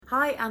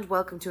Hi and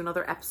welcome to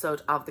another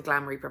episode of the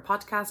Glam Reaper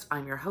podcast.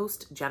 I'm your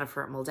host,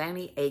 Jennifer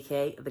Muldowney,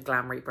 aka the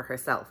Glam Reaper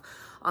herself.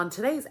 On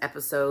today's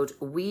episode,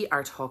 we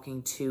are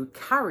talking to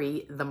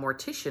Kari, the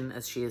Mortician,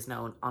 as she is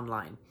known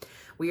online.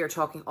 We are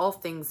talking all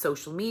things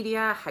social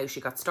media, how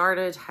she got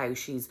started, how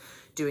she's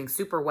doing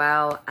super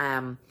well.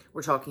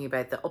 We're talking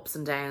about the ups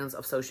and downs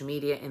of social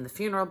media in the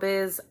funeral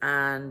biz,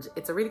 and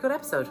it's a really good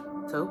episode.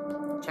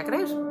 So check it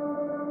out.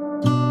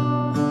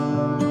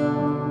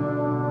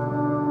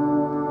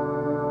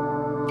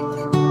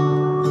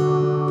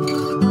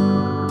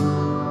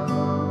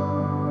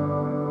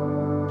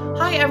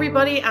 Hi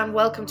everybody and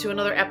welcome to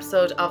another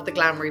episode of the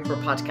Glam Reaper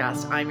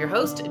podcast. I'm your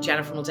host,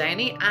 Jennifer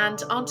Muldowney,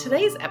 and on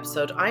today's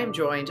episode I am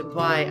joined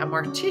by a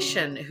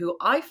mortician who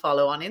I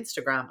follow on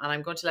Instagram, and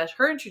I'm going to let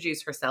her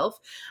introduce herself,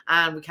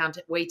 and we can't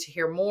wait to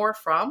hear more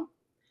from...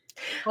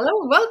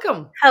 Hello and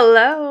welcome.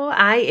 Hello,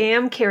 I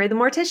am Kari the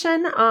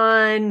Mortician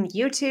on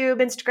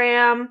YouTube,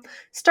 Instagram.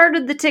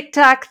 Started the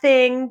TikTok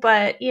thing,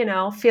 but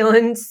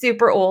feeling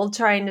super old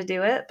trying to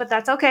do it, but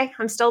that's okay.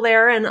 I'm still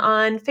there, and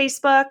on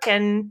Facebook,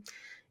 and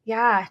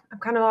yeah, I'm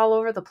kind of all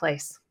over the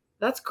place.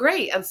 That's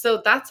great. And so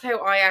that's how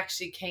I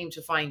actually came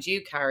to find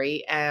you,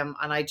 Kari. And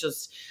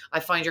I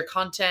find your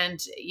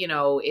content,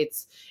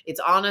 it's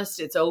honest,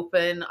 it's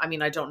open. I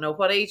mean, I don't know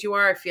what age you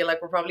are. I feel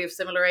like we're probably of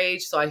similar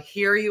age. So I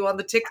hear you on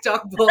the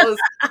TikTok buzz.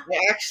 I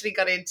actually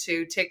got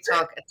into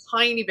TikTok a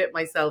tiny bit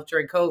myself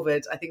during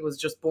COVID. I think it was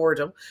just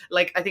boredom.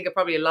 Like, I think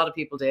probably a lot of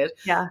people did.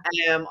 Yeah.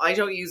 I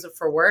don't use it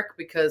for work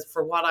because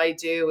for what I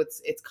do,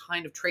 it's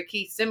kind of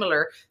tricky,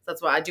 similar.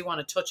 That's why I do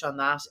want to touch on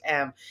that.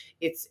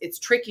 It's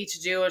tricky to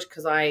do it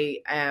because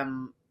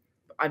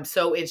I'm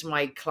so into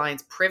my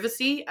clients'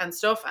 privacy and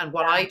stuff. And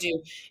what I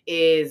do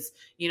is,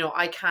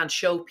 I can't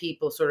show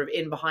people sort of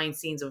in behind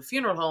scenes of a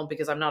funeral home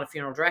because I'm not a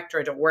funeral director.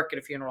 I don't work at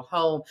a funeral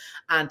home.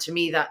 And to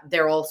me, that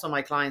they're also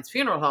my client's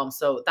funeral home.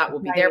 So that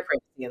would be their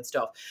privacy and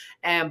stuff.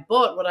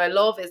 But what I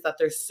love is that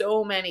there's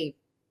so many,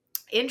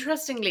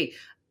 interestingly,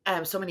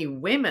 so many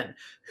women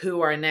who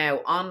are now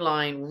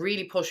online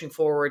really pushing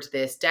forward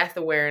this death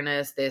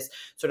awareness, this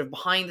sort of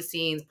behind the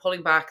scenes,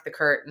 pulling back the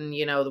curtain,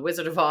 the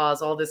Wizard of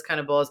Oz, all this kind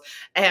of buzz,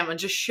 and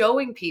just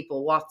showing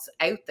people what's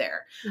out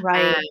there.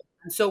 Right.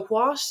 And so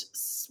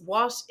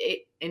what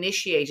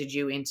initiated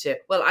you into,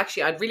 well,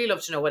 actually, I'd really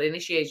love to know what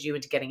initiated you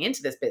into getting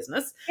into this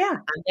business. Yeah.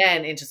 And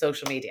then into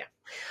social media.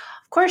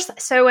 Of course.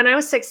 So when I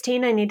was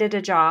 16, I needed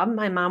a job.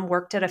 My mom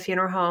worked at a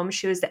funeral home.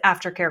 She was the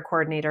aftercare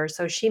coordinator.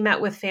 So she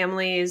met with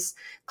families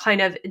kind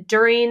of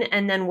during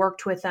and then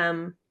worked with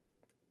them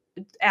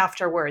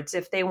afterwards.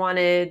 If they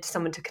wanted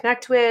someone to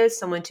connect with,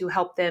 someone to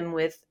help them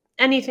with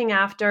anything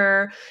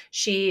after,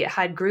 she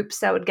had groups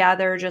that would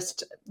gather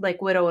just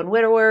like widow and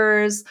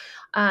widowers.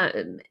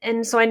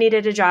 And so I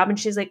needed a job, and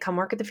she's like, come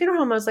work at the funeral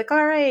home. I was like,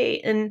 all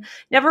right. And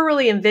never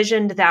really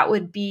envisioned that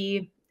would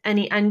be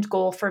any end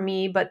goal for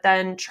me, but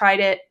then tried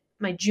it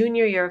my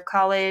junior year of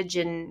college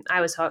and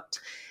I was hooked.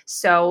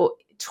 So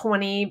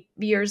 20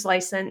 years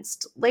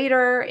licensed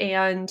later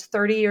and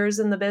 30 years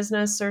in the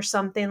business or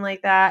something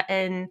like that.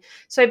 And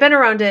so I've been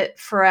around it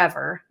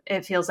forever.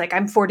 It feels like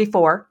I'm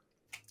 44.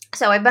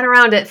 So I've been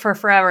around it for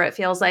forever, it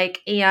feels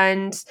like.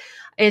 And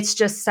it's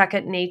just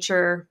second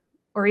nature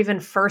or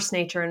even first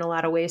nature in a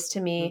lot of ways to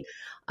me.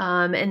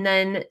 And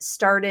then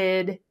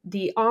started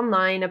the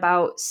online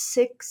about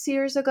 6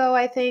 years ago,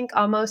 I think,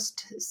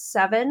 almost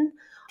 7.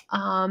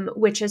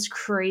 Which is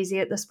crazy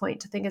at this point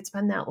to think it's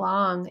been that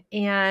long,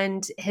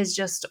 and has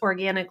just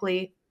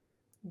organically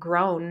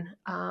grown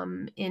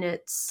in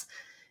its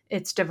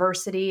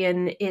diversity,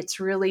 and it's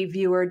really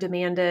viewer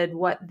demanded.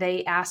 What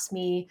they ask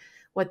me,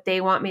 what they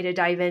want me to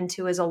dive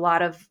into is a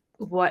lot of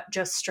what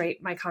just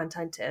straight my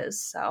content is.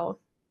 So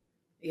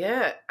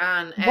yeah.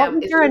 And what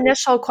was your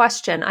initial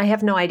question? I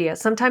have no idea.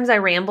 Sometimes I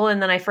ramble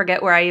and then I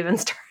forget where I even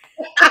started.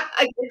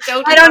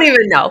 I don't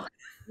even know.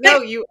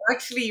 No,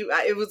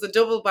 it was a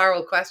double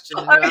barrel question.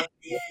 Okay.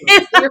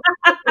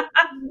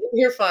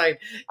 You're fine.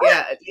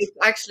 Yeah, it's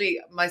actually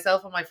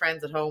myself and my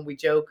friends at home, we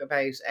joke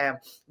about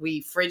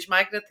we fridge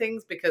magnet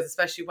things, because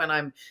especially when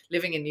I'm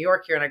living in New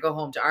York here and I go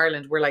home to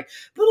Ireland, we're like,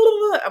 blah,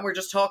 blah, blah, and we're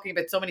just talking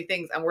about so many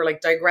things and we're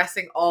like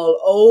digressing all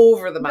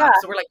over the map.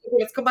 Yeah. So we're like, okay,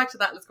 let's come back to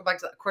that. Of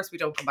course, we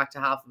don't come back to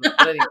half of it,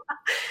 but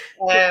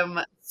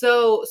anyway.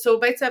 So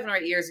about 7 or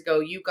 8 years ago,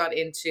 you got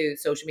into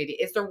social media.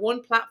 Is there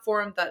one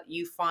platform that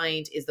you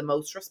find is the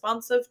most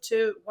responsive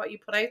to what you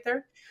put out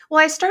there?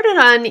 Well, I started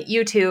on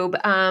YouTube.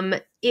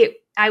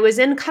 I was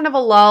in kind of a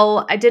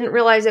lull. I didn't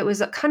realize it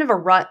was kind of a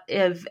rut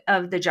of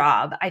the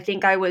job. I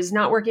think I was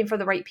not working for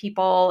the right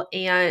people,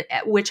 and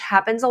which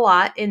happens a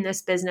lot in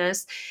this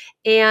business.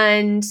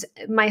 And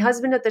my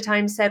husband at the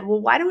time said,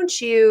 well, why don't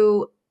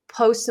you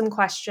post some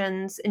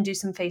questions and do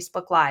some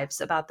Facebook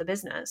Lives about the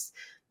business?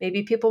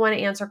 Maybe people want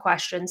to answer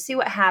questions, see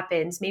what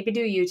happens, maybe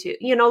do YouTube.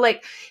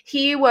 Like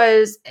he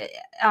was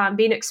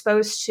being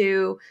exposed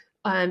to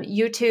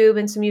YouTube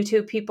and some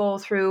YouTube people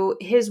through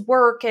his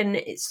work.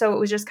 And so it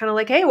was just kind of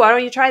like, hey, why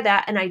don't you try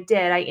that? And I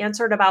did. I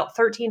answered about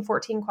 13,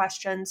 14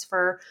 questions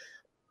for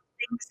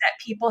things that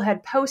people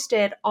had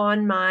posted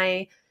on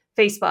my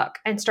Facebook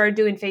and started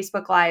doing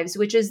Facebook Lives,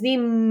 which is the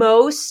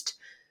most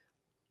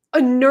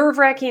a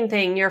nerve-wracking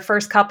thing your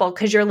first couple,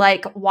 because you're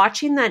like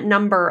watching that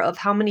number of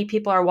how many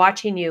people are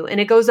watching you, and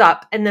it goes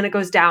up and then it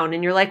goes down,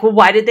 and you're like, well,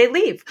 why did they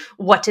leave?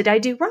 What did I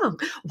do wrong?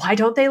 Why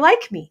don't they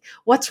like me?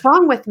 What's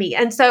wrong with me?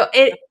 And so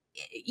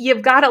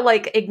you've got to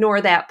like ignore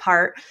that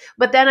part.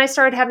 But then I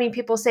started having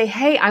people say,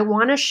 hey, I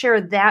want to share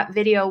that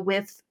video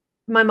with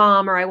my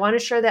mom, or I want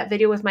to share that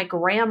video with my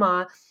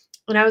grandma.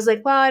 And I was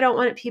like, well, I don't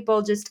want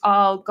people just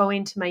all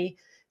going to my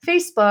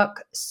Facebook.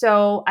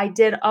 So I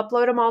did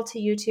upload them all to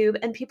YouTube,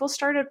 and people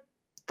started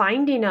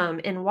finding them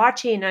and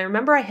watching. I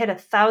remember I hit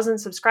 1,000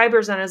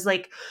 subscribers, and I was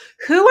like,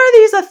 who are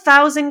these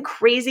 1,000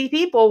 crazy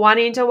people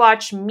wanting to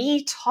watch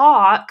me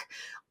talk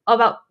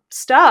about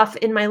stuff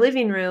in my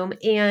living room?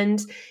 And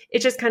it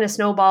just kind of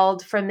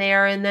snowballed from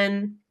there. And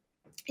then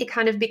it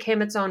kind of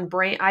became its own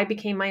brand. I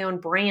became my own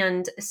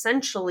brand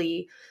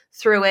essentially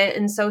through it.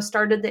 And so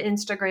started the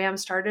Instagram,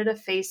 started a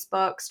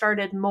Facebook,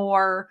 started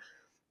more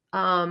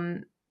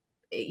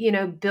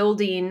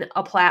building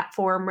a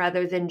platform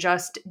rather than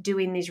just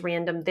doing these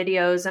random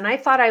videos. And I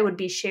thought I would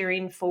be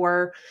sharing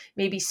for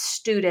maybe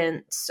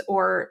students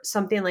or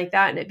something like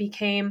that. And it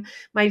became,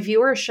 my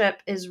viewership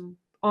is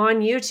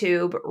on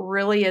YouTube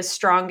really is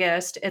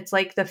strongest. It's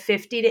like the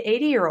 50 to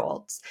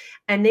 80-year-olds,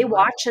 and they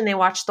watch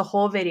the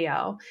whole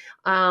video.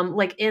 On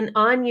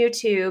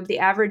YouTube, the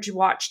average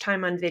watch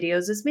time on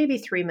videos is maybe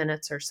 3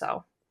 minutes or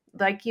so.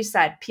 Like you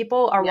said,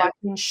 people are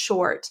watching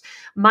short.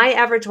 My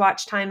average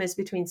watch time is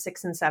between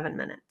 6 and 7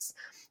 minutes.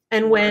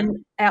 And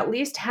when at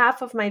least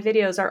half of my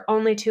videos are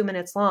only 2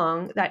 minutes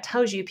long, that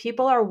tells you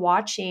people are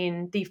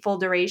watching the full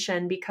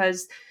duration,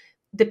 because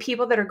the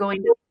people that are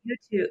going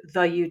to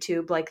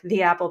YouTube, like the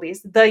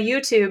Applebee's, the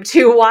YouTube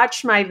to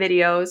watch my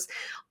videos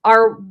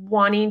are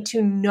wanting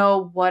to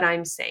know what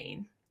I'm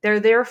saying. They're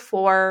there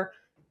for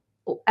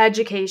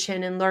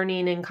education and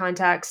learning and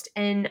context.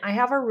 And I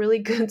have a really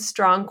good,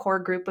 strong core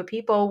group of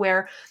people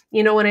where,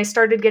 when I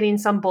started getting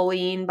some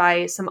bullying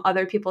by some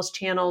other people's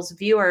channels,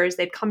 viewers,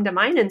 they'd come to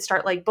mine and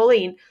start like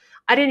bullying.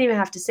 I didn't even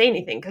have to say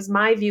anything, because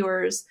my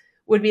viewers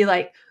would be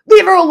like,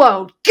 leave her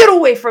alone, get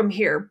away from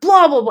here,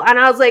 blah, blah, blah. And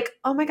I was like,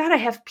 oh my God, I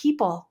have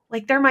people.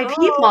 Like, they're my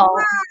people. Wow.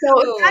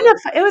 So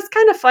it was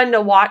kind of fun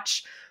to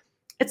watch.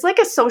 It's like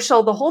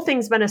the whole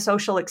thing's been a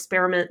social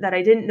experiment that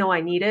I didn't know I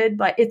needed,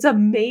 but it's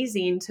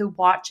amazing to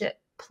watch it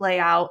play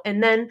out.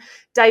 And then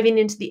diving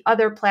into the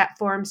other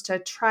platforms to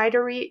try to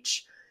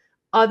reach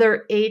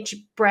other age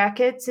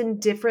brackets in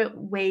different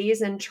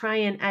ways and try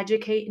and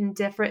educate in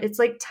different, it's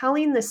like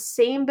telling the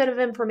same bit of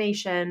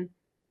information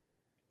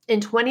in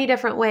 20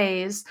 different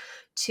ways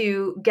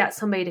to get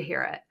somebody to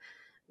hear it.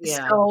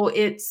 Yeah. So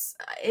it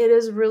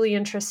is really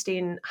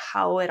interesting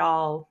how it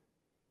all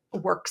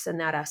works in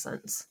that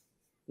essence.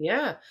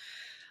 Yeah.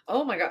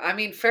 Oh my God. I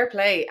mean, fair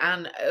play.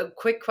 And a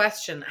quick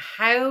question.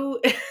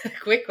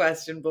 Quick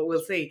question, but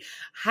we'll see.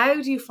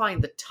 How do you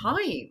find the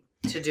time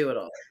to do it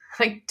all?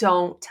 I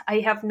don't. I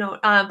have no.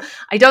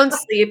 I don't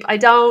sleep. I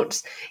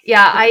don't.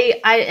 Yeah.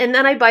 And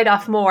then I bite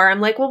off more. I'm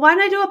like, well, why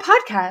don't I do a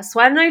podcast?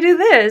 Why don't I do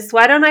this?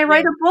 Why don't I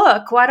write a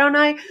book? Why don't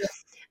I?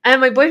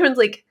 And my boyfriend's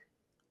like,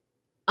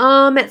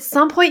 at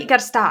some point you got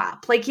to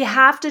stop. Like, you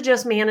have to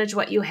just manage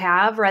what you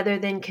have rather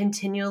than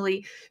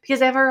continually,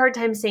 because I have a hard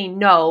time saying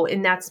no,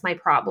 and that's my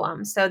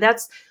problem. So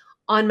that's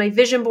on my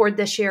vision board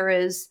this year,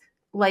 is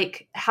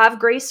like, have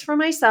grace for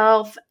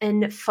myself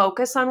and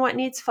focus on what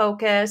needs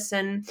focus.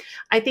 And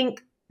I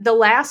think the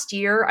last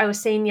year I was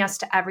saying yes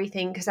to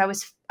everything, because I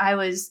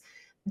was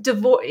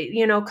divorce,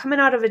 coming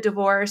out of a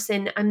divorce,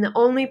 and I'm the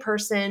only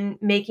person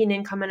making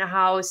income in a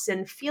house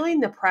and feeling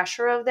the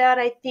pressure of that.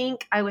 I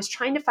think I was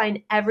trying to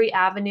find every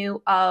avenue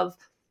of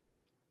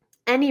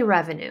any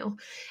revenue,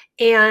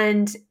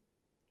 and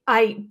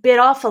I bit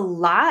off a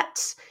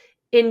lot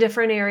in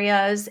different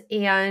areas.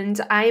 And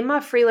I'm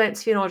a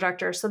freelance funeral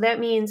director, so that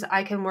means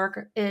I can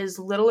work as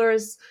little or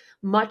as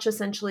much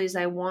essentially as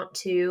I want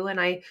to.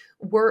 And I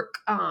work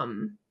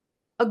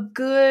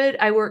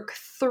I work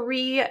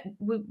 3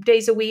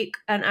 days a week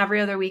and every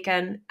other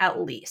weekend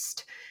at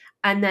least,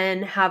 and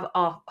then have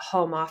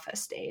home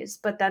office days.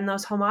 But then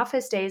those home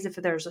office days, if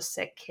there's a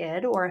sick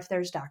kid or if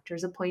there's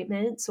doctor's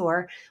appointments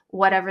or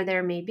whatever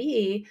there may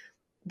be,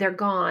 they're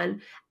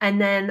gone.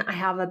 And then I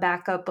have a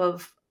backup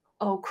of,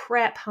 oh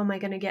crap, how am I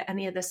going to get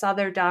any of this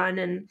other done?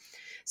 And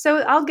so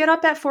I'll get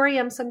up at 4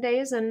 a.m. some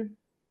days and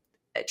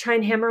try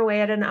and hammer away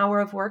at an hour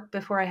of work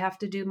before I have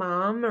to do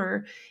mom,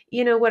 or,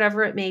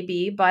 whatever it may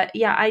be. But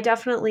yeah, I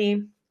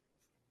definitely,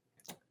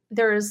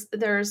 there's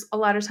a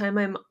lot of time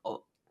I'm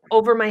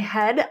over my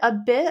head a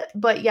bit,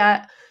 but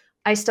yet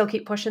I still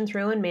keep pushing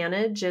through and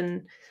manage.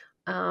 And,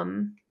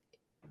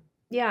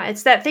 yeah,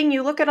 it's that thing.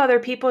 You look at other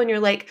people and you're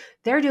like,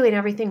 they're doing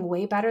everything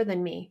way better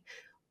than me.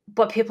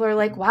 But people are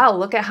like, wow,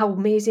 look at how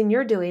amazing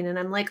you're doing. And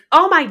I'm like,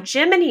 oh my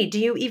Jiminy, do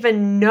you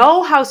even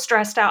know how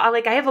stressed out?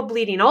 I have a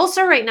bleeding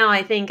ulcer right now,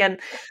 I think. And,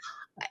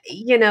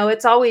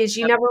 it's always,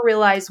 you never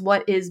realize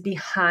what is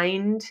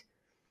behind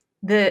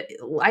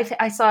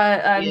I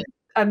saw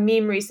a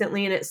meme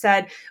recently, and it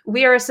said,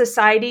 we are a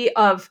society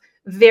of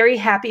very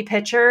happy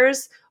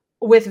pictures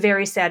with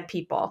very sad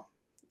people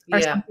or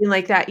Yeah. something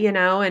like that,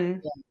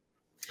 and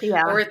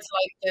yeah. Or it's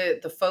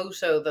like the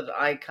photo that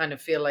I kind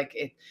of feel like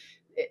it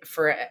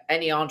for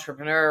any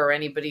entrepreneur or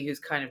anybody who's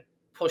kind of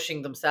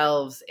pushing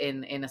themselves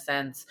in a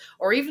sense,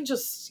 or even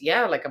just,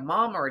 yeah, like a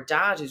mom or a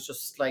dad who's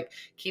just like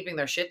keeping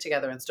their shit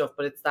together and stuff,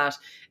 but it's that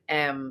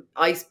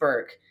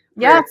iceberg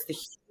where Yeah. it's the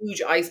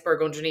huge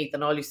iceberg underneath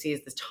and all you see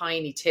is this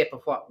tiny tip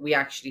of what we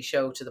actually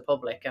show to the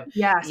public. And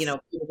Yes.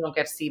 people don't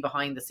get to see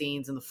behind the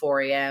scenes and the 4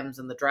 a.m.s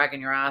and the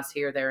dragging your ass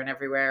here, there and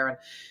everywhere.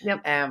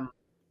 Yep. And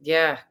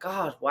yeah,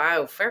 God,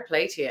 wow, fair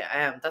play to you.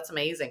 That's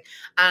amazing.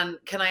 And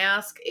can I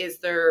ask,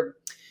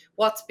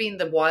 what's been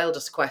the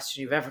wildest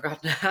question you've ever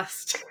gotten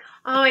asked?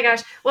 Oh my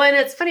gosh. Well, and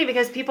it's funny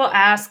because people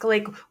ask,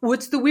 like,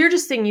 what's the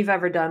weirdest thing you've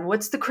ever done?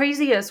 What's the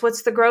craziest?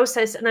 What's the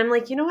grossest? And I'm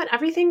like, you know what?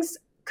 Everything's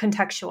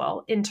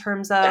contextual in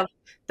terms Yeah, of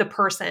the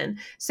person.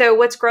 So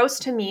what's gross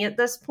to me at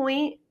this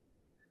point,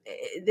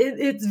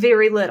 it's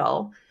very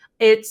little.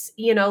 It's,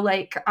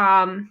 like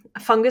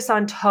fungus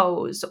on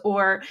toes,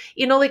 or,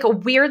 like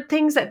weird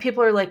things that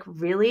people are like,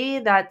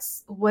 really?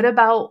 What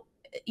about,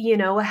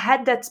 a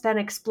head that's been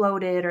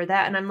exploded or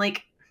that? And I'm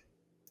like,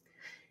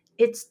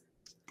 it's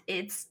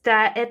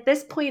that at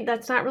this point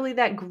that's not really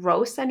that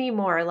gross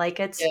anymore. Like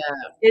yeah,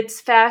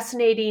 it's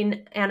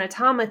fascinating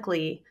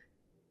anatomically,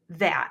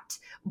 that.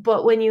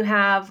 But when you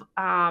have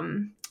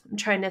I'm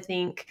trying to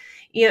think,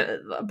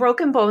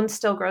 broken bones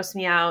still gross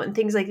me out and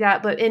things like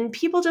that. And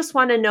people just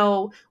want to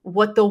know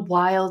what the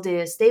wild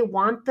is. They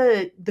want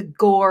the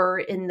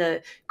gore and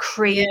the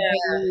crazy,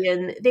 yeah,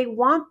 and they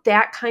want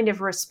that kind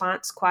of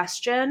response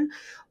question.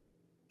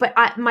 But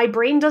my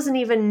brain doesn't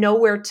even know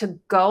where to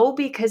go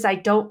because I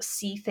don't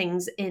see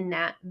things in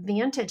that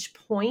vantage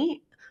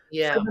point. For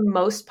yeah, the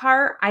most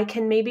part, I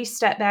can maybe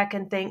step back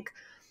and think,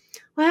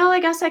 well,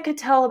 I guess I could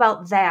tell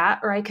about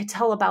that, or I could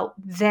tell about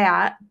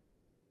that,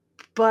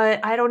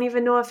 but I don't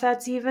even know if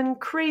that's even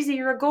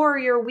crazy or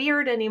gory or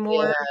weird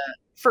anymore yeah.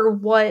 for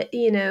what,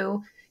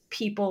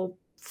 people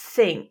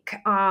think.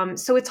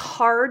 So it's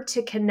hard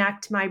to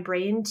connect my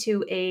brain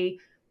to a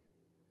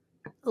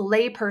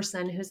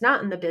layperson who's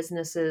not in the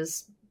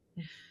businesses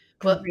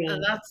Well, and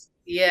brain. that's,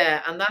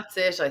 yeah, and that's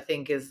it. I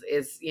think is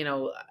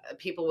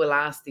people will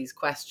ask these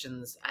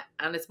questions,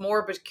 and it's more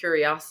about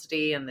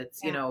curiosity, and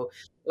it's Yeah,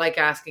 like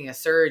asking a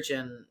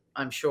surgeon.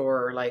 I'm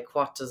sure, like,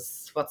 what's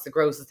the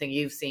grossest thing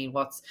you've seen?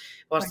 What's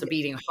the right,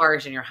 beating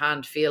heart in your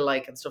hand feel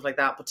like, and stuff like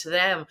that. But to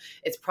them,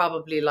 it's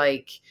probably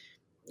like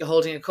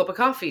holding a cup of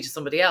coffee to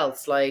somebody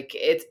else. Like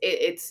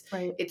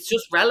right. it's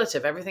just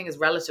relative. Everything is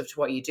relative to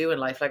what you do in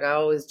life. Like I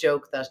always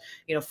joke that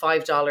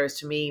 $5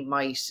 to me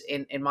might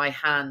in my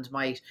hand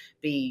might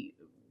be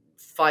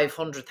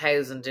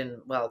 500,000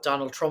 in, well,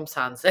 Donald Trump's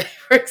hands, say,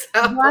 for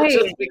example, Right,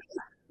 just because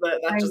that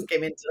right. just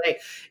came in today.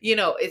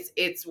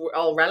 It's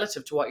all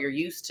relative to what you're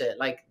used to.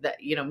 Like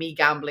that, me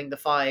gambling the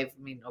five.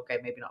 I mean, okay,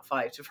 maybe not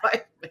 5 to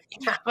 5, but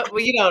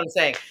well, you know what I'm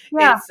saying.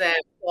 Yeah, It's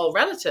all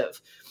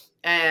relative.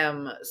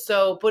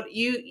 So, but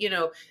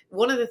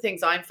one of the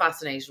things I'm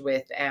fascinated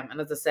with, and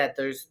as I said,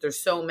 there's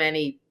so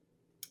many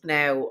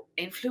now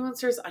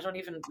influencers. I don't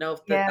even know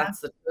if yeah,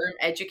 that's the term.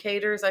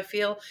 Educators, I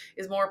feel,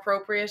 is more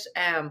appropriate.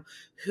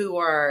 Who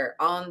are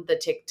on the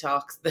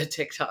TikToks,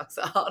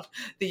 on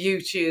the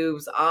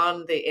YouTubes,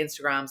 on the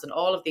Instagrams, and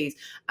all of these,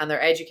 and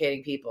they're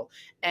educating people.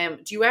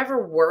 Do you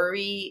ever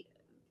worry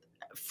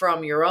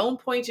from your own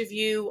point of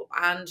view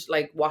and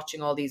like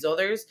watching all these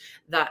others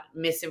that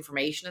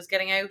misinformation is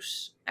getting oh,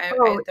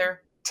 out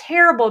there?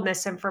 terrible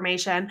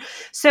misinformation.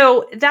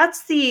 So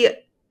that's the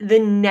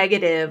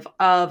negative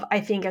of, I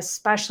think,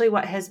 especially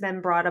what has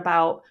been brought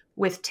about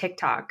with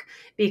TikTok,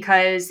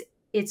 because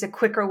it's a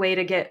quicker way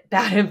to get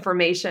bad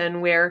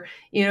information, where,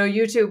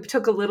 YouTube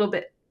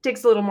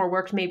takes a little more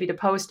work maybe to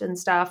post and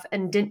stuff,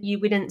 and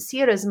we didn't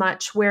see it as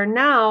much, where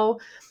now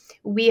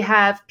we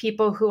have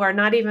people who are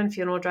not even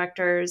funeral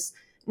directors,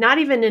 not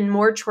even in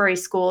mortuary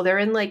school. They're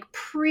in like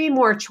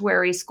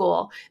pre-mortuary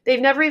school.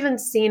 They've never even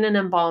seen an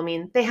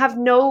embalming. They have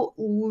no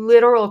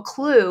literal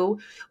clue,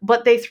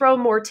 but they throw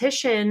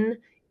mortician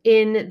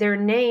in their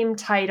name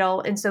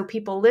title. And so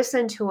people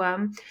listen to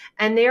them,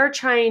 and they're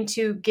trying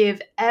to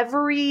give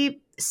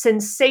every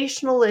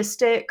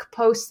sensationalistic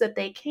post that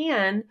they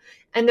can.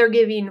 And they're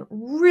giving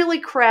really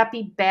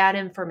crappy, bad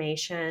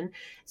information.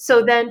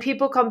 So Mm. then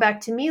people come back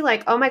to me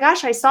like, "Oh my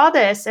gosh, I saw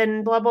this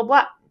and blah blah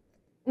blah."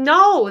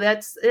 No,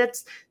 that's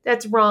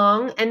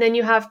wrong. And then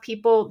you have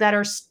people that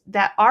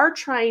are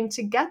trying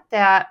to get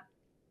that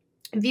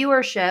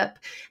viewership,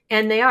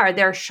 and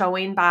they're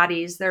showing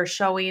bodies, they're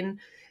showing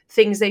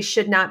things they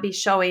should not be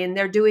showing.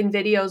 They're doing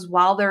videos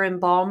while they're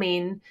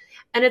embalming.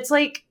 And it's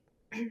like,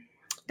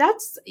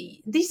 that's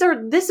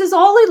this is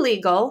all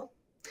illegal.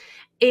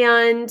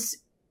 And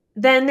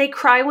then they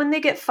cry when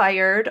they get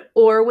fired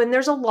or when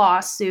there's a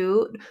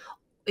lawsuit.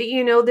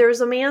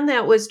 There's a man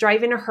that was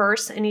driving a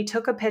hearse, and he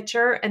took a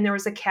picture, and there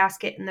was a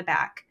casket in the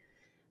back.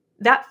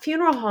 That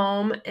funeral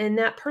home and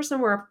that person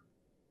were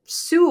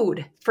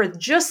sued for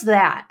just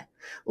that,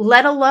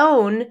 let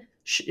alone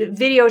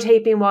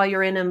videotaping while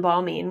you're in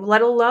embalming,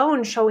 let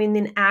alone showing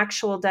an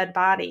actual dead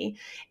body.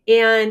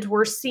 And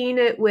we're seeing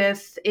it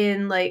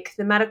in like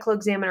the medical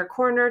examiner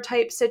coroner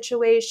type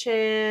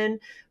situation,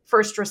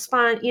 first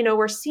response,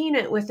 we're seeing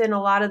it within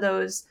a lot of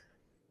those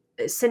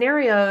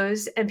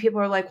scenarios. And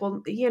people are like,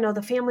 well,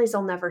 the families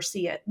will never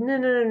see it. No,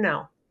 no, no,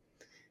 no.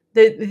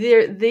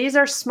 These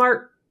are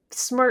smart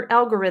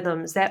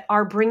algorithms that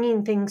are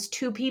bringing things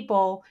to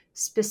people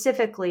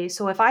specifically.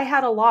 So if I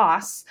had a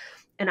loss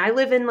and I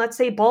live in, let's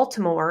say,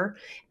 Baltimore,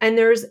 and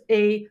there's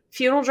a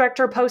funeral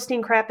director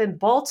posting crap in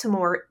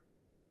Baltimore,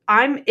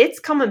 it's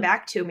coming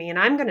back to me and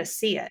I'm going to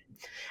see it.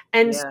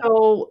 And Yeah.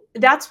 so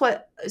that's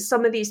what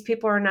some of these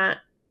people are not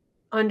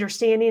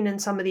understanding,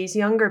 and some of these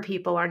younger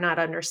people are not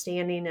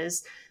understanding,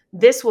 is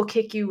this will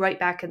kick you right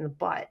back in the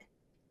butt.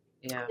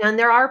 Yeah. And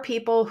there are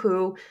people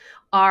who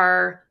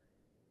are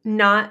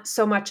not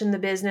so much in the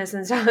business.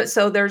 And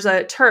so there's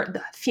a term,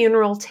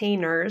 funeral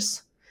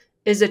tainers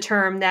is a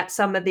term that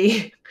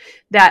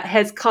that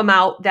has come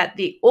out, that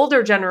the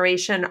older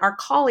generation are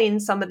calling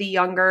some of the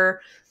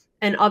younger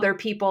and other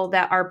people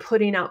that are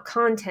putting out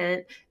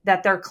content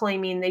that they're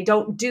claiming they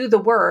don't do the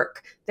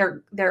work.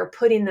 They're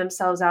putting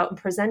themselves out and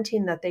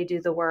presenting that they do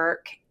the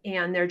work,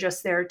 and they're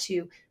just there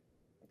to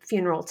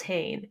funeral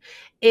tain.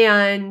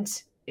 And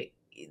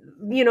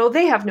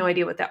they have no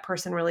idea what that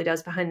person really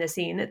does behind the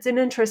scene. It's an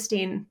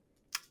interesting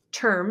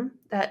term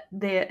that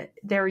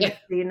they're Yeah.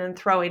 using and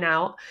throwing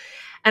out.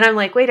 And I'm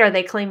like, wait, are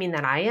they claiming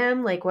that I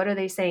am? Like, what are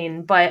they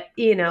saying? But,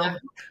 Yeah.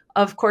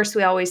 of course,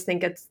 we always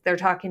think they're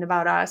talking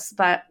about us,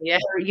 but, Yeah.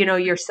 or,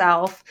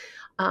 yourself.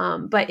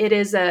 But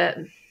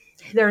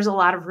there's a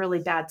lot of really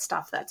bad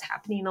stuff that's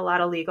happening, a lot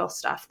of legal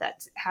stuff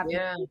that's happening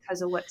Yeah.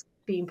 because of what's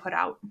being put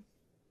out.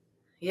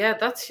 Yeah,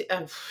 that's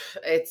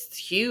it's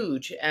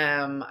huge.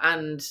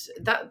 And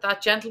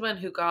that gentleman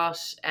who got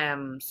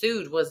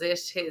sued, was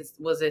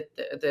it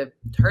the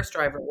hearse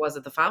driver? Was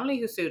it the family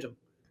who sued him?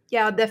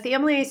 Yeah, the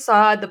family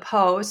saw the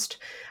post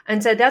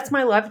and said, "That's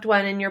my loved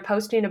one, and you're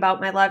posting about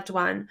my loved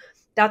one.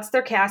 That's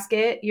their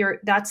casket.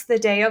 That's the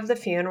day of the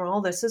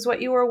funeral. This is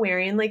what you were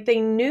wearing." Like,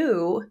 they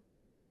knew.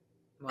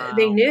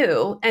 They Wow.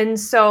 knew. And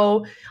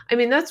so, I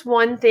mean, that's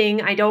one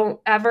thing I don't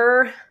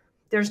ever.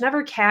 There's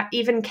never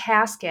even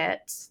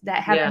caskets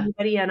that have Yeah.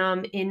 anybody in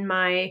them in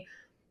my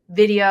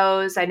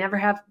videos. I never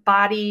have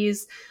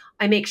bodies.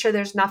 I make sure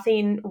there's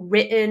nothing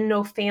written,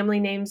 no family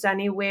names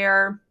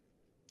anywhere.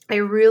 I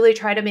really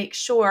try to make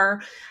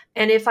sure.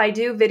 And if I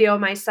do video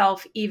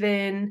myself,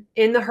 even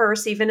in the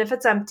hearse, even if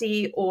it's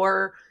empty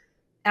or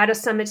at a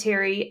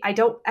cemetery, I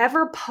don't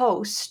ever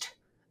post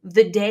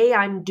the day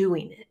I'm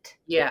doing it.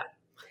 Yeah.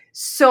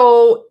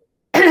 So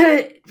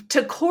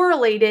to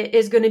correlate it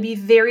is going to be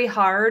very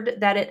hard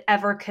that it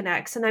ever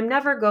connects. And I'm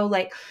never go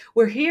like,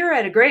 we're here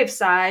at a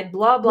graveside,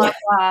 blah, blah, Yeah.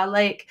 blah.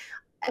 Like,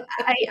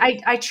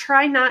 I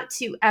try not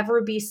to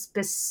ever be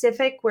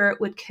specific where it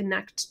would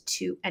connect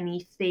to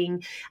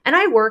anything. And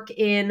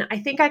I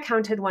think I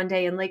counted one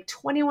day in like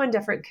 21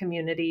 different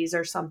communities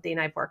or something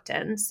I've worked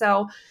in.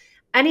 So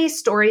any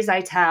stories I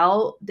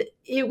tell,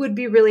 it would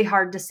be really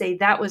hard to say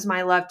that was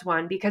my loved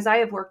one, because I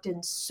have worked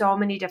in so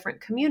many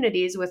different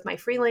communities with my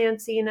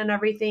freelancing and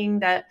everything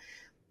that,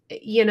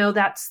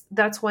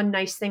 that's one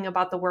nice thing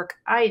about the work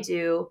I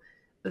do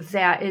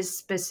that is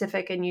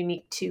specific and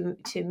unique to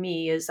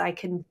me, is I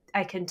can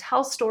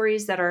tell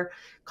stories that are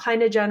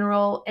kind of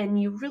general,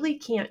 and you really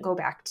can't go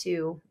back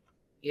to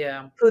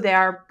Yeah. who they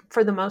are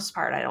for the most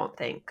part, I don't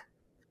think.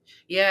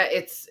 Yeah,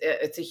 it's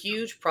a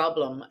huge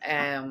problem.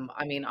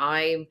 I mean,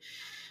 I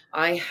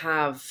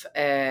have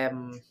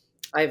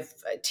I've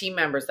team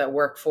members that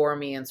work for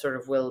me and sort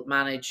of will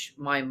manage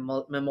my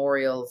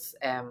memorials,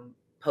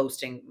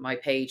 posting my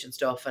page and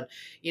stuff, and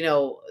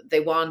they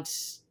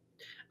want.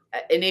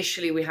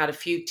 Initially, we had a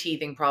few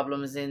teething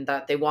problems in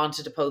that they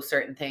wanted to post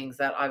certain things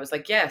that I was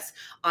like, yes,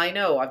 I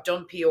know, I've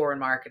done PR and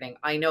marketing,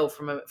 I know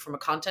from a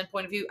content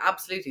point of view,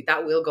 absolutely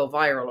that will go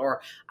viral,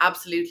 or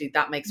absolutely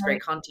that makes great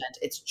Right. content.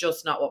 It's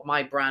just not what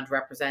my brand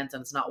represents,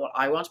 and it's not what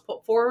I want to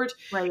put forward,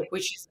 Right.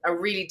 which is a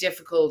really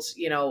difficult,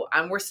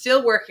 and we're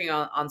still working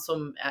on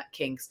some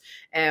kinks.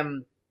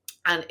 And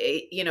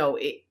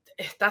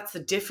that's the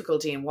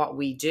difficulty in what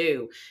we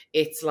do.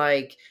 It's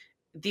like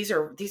these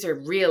are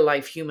real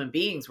life human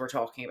beings we're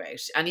talking about,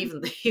 and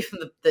even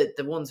even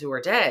the ones who are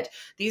dead,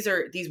 these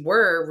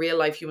were real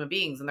life human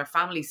beings, and their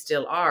families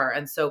still are.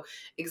 And so,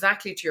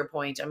 exactly to your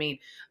point, I mean,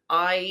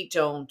 I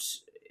don't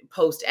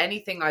post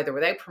anything either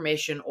without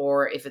permission,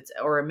 or if it's,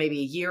 or maybe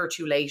a year or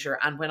two later,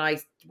 and when I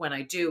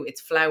do,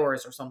 it's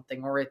flowers or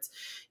something, or it's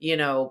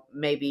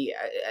maybe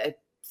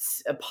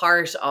a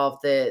part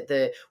of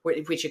the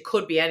which it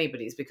could be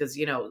anybody's, because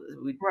we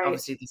Right.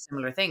 obviously do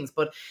similar things,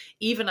 but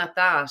even at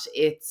that,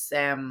 it's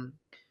blur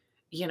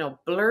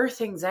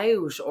things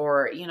out,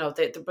 or but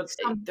there's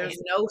Something.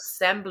 no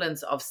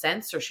semblance of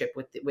censorship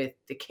with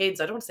the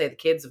kids. I don't want to say the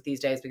kids of these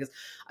days, because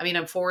I mean,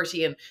 I'm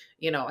 40, and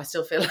I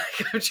still feel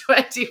like I'm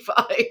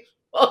 25.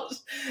 But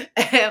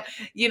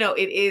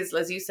it is,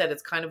 as you said,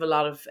 it's kind of a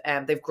lot of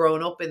they've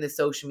grown up in the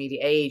social media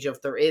age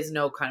of there is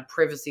no kind of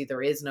privacy,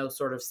 there is no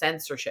sort of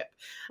censorship,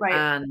 Right.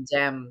 and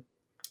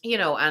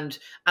and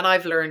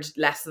I've learned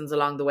lessons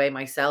along the way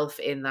myself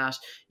in that,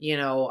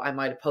 I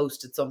might have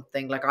posted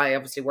something, like I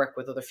obviously work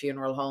with other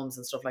funeral homes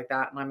and stuff like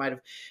that, and I might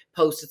have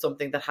posted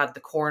something that had the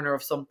corner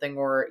of something,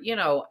 or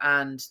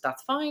and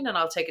that's fine, and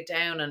I'll take it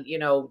down, and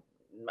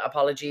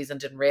apologies, and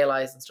didn't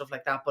realize and stuff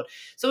like that. But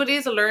so it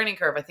is a learning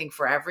curve, I think,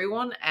 for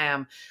everyone.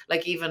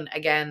 Like, even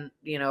again,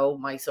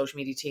 my social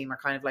media team are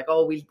kind of like,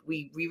 oh, we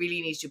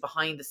really need to do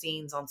behind the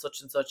scenes on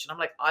such and such, and I'm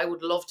like, I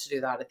would love to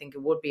do that, I think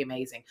it would be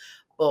amazing,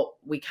 but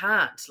we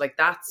can't. Like,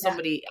 that's Yeah.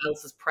 somebody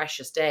else's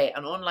precious day,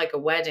 and unlike a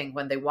wedding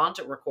when they want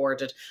it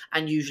recorded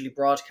and usually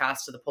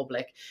broadcast to the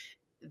public,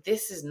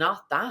 this is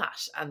not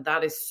that, and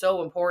that is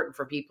so important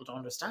for people to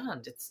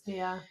understand.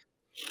 Yeah.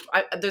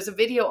 There's a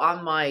video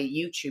on my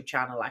YouTube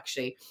channel,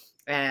 actually,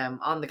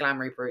 on the Glam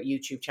Reaper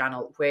YouTube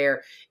channel,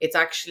 where it's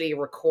actually a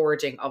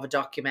recording of a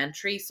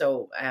documentary.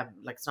 So,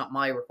 like, it's not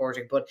my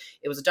recording, but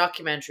it was a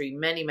documentary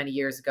many, many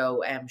years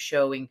ago,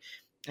 showing,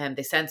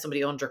 they sent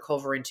somebody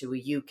undercover into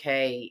a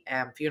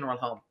UK funeral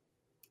home,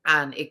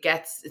 and it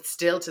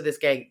still to this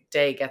day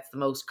gets the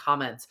most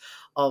comments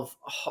of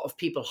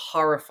people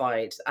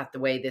horrified at the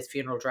way this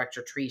funeral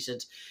director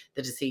treated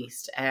the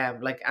deceased,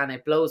 like, and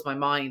it blows my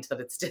mind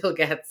that it still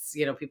gets,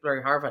 people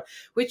are horrified,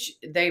 which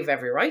they've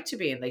every right to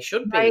be, and they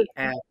should Right.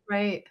 be.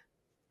 Right.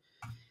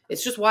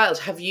 It's just wild.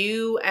 Have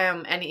you,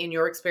 any, in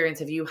your experience,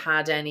 have you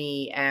had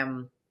any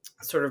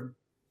sort of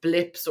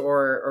blips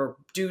or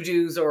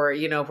doo-doos, or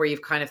where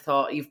you've kind of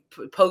thought you've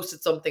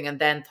posted something and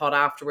then thought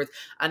afterwards,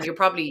 and you're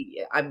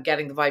probably, I'm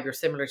getting the vibe you're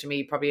similar to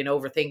me, probably an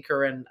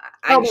overthinker and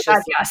Oh my anxious,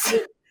 God, yes.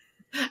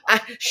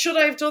 should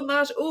I have done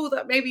that? Oh,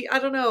 that maybe, I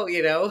don't know.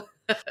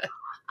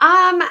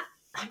 I'm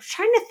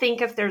trying to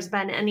think if there's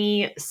been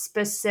any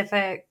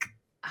specific.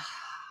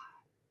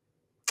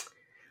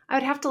 I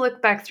would have to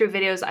look back through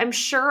videos. I'm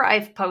sure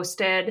I've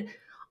posted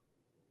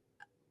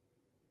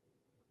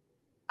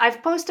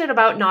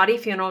about naughty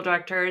funeral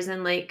directors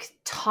and like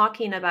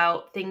talking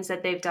about things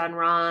that they've done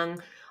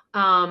wrong.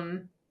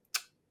 I'm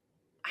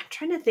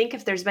trying to think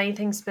if there's been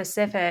anything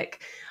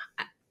specific.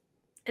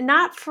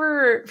 Not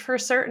for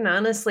certain,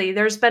 honestly.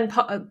 There's been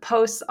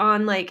posts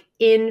on like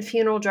in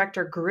funeral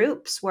director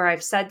groups where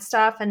I've said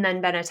stuff and then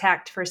been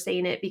attacked for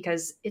saying it,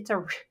 because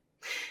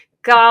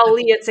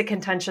golly, it's a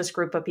contentious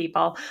group of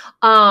people.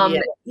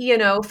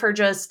 Yeah. For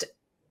just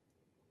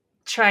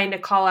trying to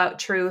call out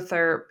truth,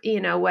 or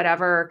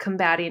whatever,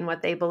 combating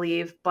what they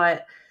believe.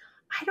 But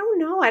I don't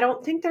know, I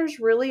don't think there's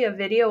really a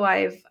video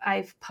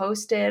I've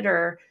posted,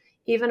 or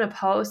even a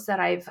post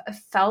that I've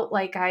felt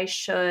like I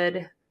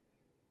should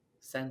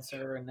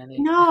Censor and any.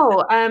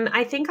 no.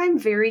 I think I'm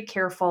very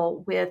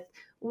careful with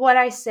what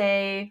I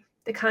say,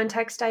 the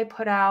context I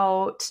put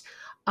out.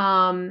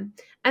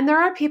 And there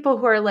are people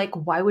who are like,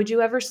 why would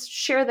you ever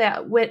share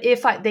that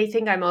if they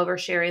think I'm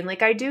oversharing?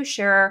 Like, I do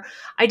share.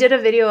 I did a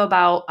video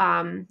about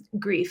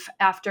grief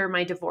after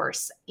my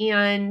divorce,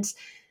 and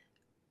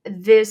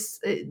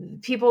this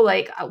people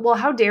like, well,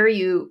 how dare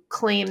you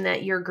claim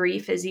that your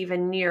grief is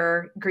even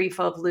near grief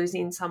of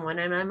losing someone?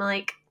 And I'm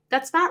like,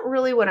 that's not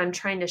really what I'm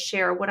trying to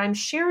share. What I'm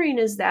sharing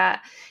is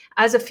that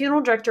as a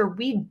funeral director,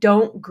 we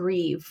don't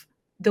grieve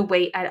the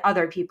way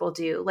other people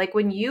do. Like,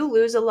 when you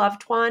lose a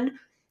loved one,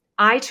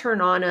 I turn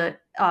on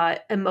a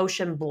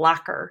emotion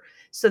blocker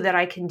so that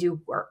I can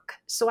do work.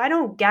 So I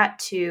don't get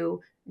to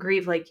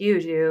grieve like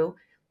you do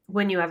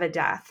when you have a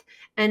death.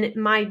 And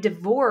my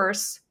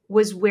divorce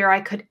was where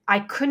I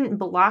couldn't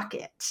block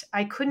it.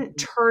 I couldn't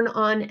turn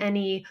on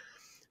any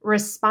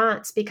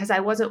response because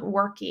I wasn't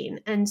working.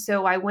 And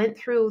so I went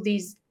through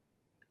these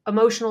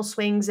emotional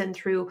swings and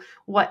through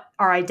what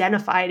are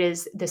identified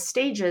as the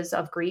stages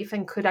of grief,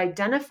 and could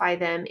identify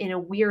them in a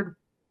weird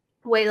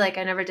way like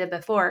I never did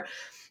before.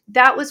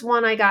 That was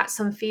one I got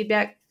some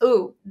feedback.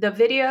 Ooh, the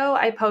video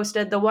I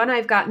posted, the one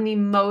I've gotten the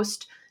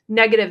most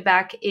negative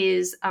back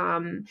is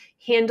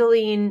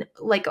handling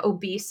like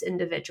obese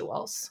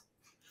individuals.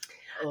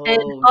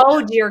 And Oh,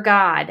 oh dear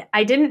God,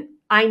 I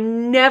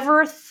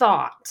never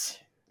thought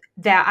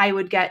that I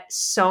would get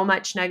so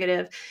much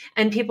negative.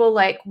 And people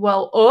like,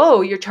 well,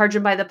 oh, you're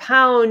charging by the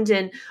pound.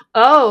 And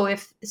oh,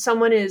 if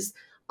someone is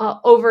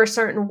over a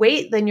certain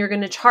weight, then you're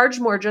going to charge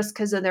more just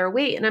because of their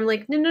weight. And I'm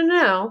like, no, no,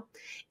 no.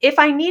 If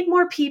I need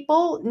more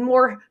people,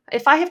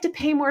 if I have to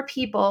pay more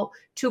people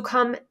to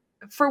come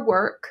for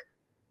work,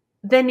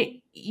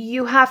 then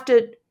you have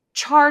to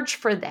charge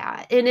for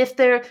that. And if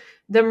the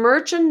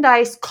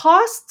merchandise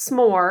costs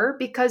more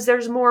because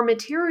there's more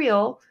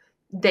material,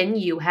 then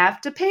you have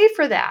to pay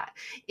for that.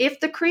 If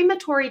the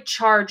crematory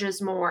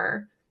charges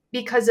more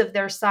because of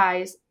their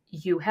size,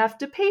 you have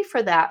to pay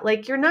for that.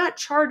 Like, you're not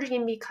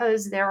charging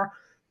because they're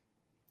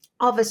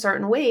of a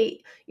certain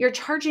weight. You're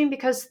charging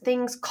because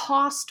things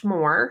cost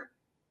more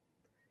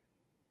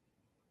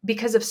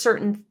because of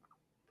certain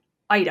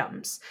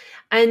items.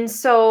 And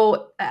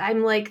so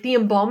I'm like, the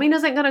embalming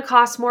isn't going to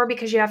cost more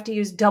because you have to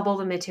use double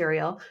the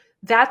material.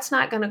 that's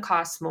not going to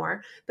cost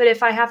more. But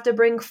if I have to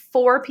bring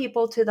 4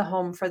 people to the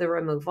home for the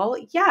removal,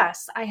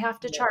 yes, I have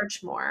to Yeah.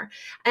 charge more.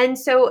 And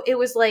so it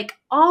was like,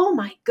 oh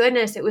my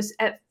goodness,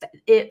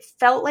 it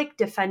felt like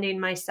defending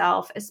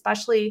myself,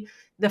 especially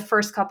the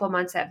first couple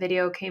months that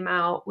video came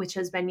out, which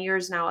has been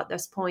years now at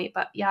this point.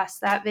 But yes,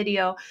 that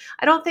video,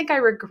 I don't think I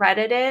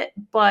regretted it,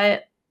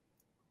 but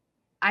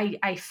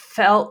I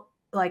felt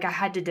like I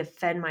had to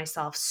defend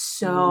myself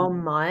so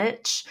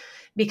much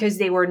because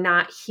they were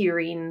not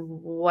hearing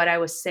what I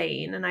was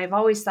saying. And I've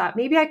always thought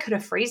maybe I could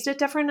have phrased it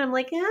different. I'm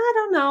like, yeah, I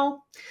don't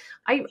know.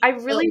 I Well,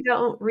 really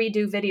don't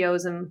redo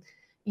videos and,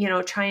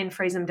 try and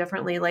phrase them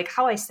differently. Like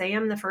how I say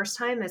them the first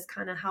time is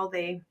kind of how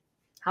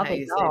how they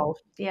you say it. go.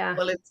 Yeah.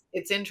 Well,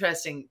 it's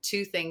interesting.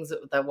 Two things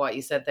that what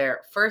you said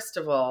there. First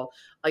of all,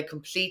 I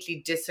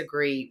completely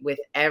disagree with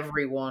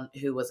everyone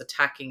who was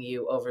attacking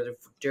you over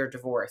your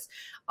divorce.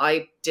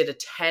 I did a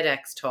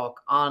TEDx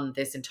talk on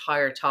this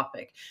entire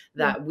topic Mm.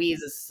 that we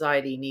as a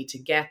society need to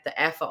get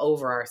the F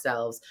over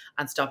ourselves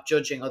and stop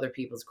judging other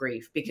people's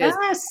grief, because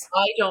Yes.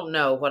 I don't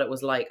know what it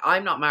was like.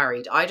 I'm not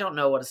married. I don't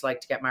know what it's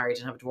like to get married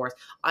and have a divorce.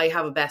 I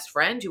have a best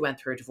friend who went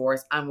through a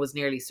divorce and was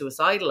nearly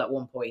suicidal at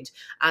one point,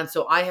 and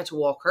so I had to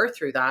walk her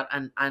through that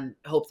and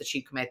hope that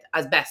she'd come out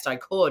as best I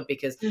could,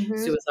 because Hmm.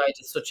 suicide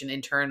is such an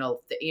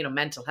internal,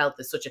 mental health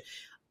is such a.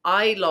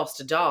 I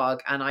lost a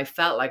dog and I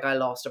felt like I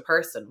lost a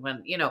person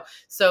when,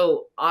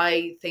 so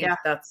I Yeah.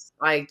 think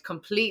I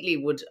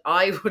completely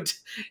I would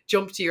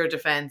jump to your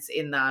defense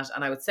in that.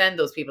 And I would send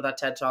those people that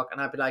TED talk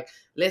and I'd be like,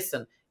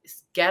 listen,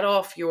 get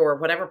off your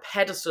whatever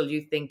pedestal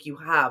you think you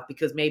have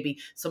because maybe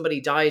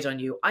somebody died on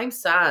you. I'm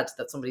sad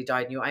that somebody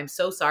died on you. I'm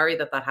so sorry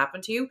that that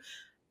happened to you,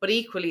 but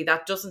equally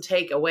that doesn't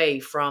take away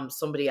from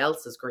somebody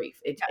else's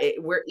grief. Yes.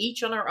 We're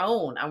each on our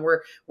own and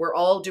we're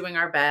all doing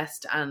our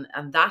best, and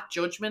that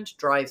judgment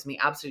drives me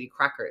absolutely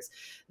crackers.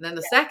 And then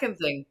the second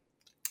thing,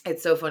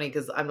 it's so funny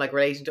because I'm like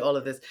relating to all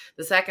of this.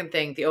 The second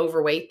thing, the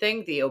overweight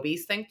thing, the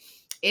obese thing.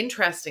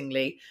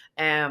 Interestingly,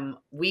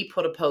 we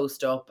put a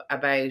post up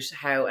about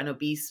how an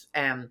obese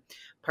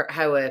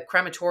how a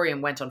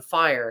crematorium went on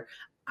fire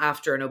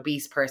after an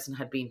obese person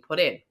had been put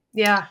in.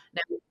 Yeah.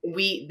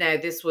 Now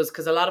this was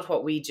because a lot of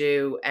what we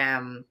do,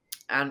 and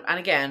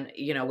again,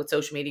 with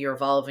social media, you're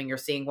evolving, you're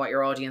seeing what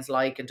your audience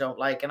like and don't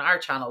like, and our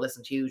channel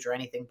isn't huge or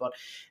anything, but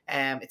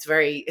it's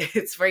very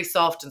it's very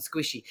soft and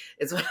squishy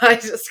is what I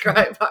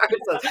describe ours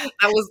as.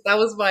 That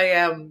was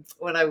my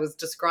when I was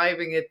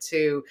describing it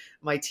to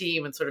my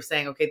team and sort of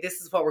saying, okay,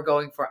 this is what we're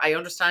going for. I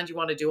understand you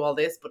want to do all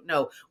this, but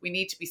no, we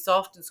need to be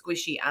soft and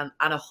squishy and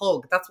a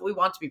hug. That's what we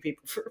want to be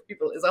people for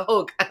people, is a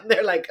hug. And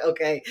they're like,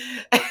 okay.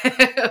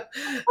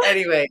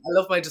 Anyway, I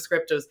love my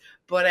descriptors.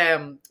 But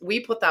we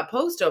put that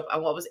post up,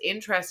 and what was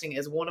interesting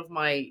is one of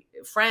my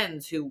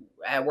friends who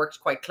worked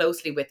quite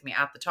closely with me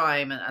at the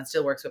time and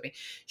still works with me,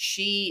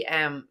 she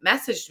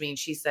messaged me and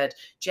she said,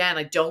 Jen,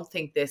 I don't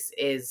think this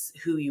is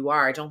who you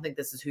are. I don't think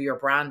this is who your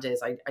brand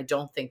is. I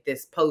don't think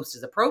this post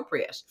is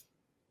appropriate.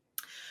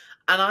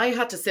 And I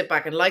had to sit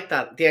back and like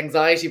that, the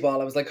anxiety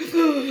ball. I was like,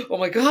 oh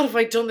my God, have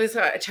I done this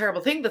terrible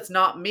thing? That's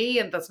not me.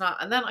 And that's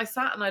not. And then I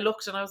sat and I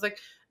looked and I was like,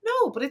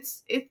 no, but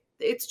it's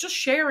just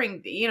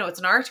sharing, it's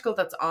an article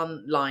that's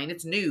online,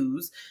 it's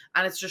news,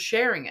 and it's just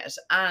sharing it.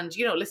 And,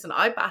 listen,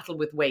 I battle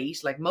with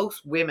weight like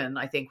most women,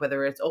 I think,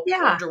 whether it's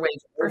Yeah. underweight,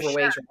 For sure.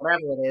 overweight, or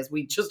whatever it is,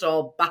 we just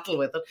all battle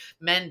with it.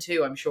 Men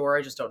too, I'm sure.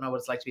 I just don't know what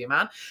it's like to be a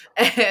man.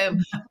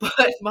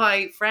 But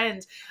my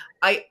friend,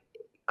 I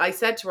I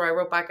said to her, I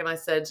wrote back and I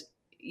said,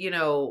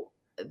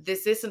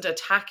 this isn't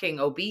attacking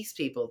obese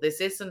people.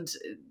 This isn't,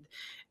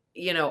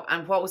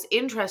 and what was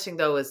interesting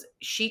though is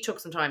she took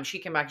some time. She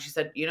came back and she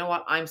said, you know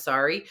what? I'm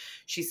sorry.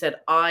 She said,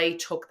 I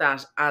took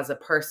that as a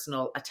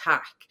personal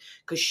attack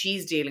because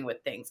she's dealing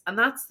with things. And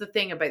that's the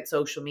thing about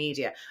social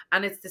media.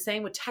 And it's the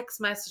same with text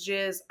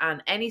messages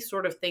and any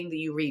sort of thing that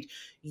you read.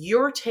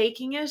 You're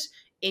taking it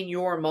in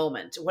your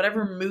moment,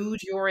 whatever mood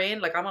you're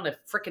in. Like I'm on a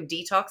freaking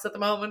detox at the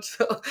moment.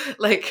 So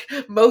like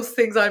most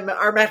things are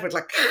met with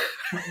like,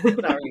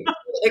 whatever.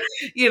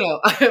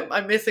 Like,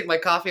 I'm missing my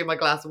coffee and my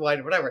glass of wine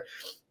or whatever.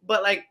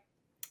 But like,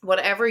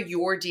 whatever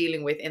you're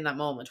dealing with in that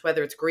moment,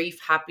 whether it's grief,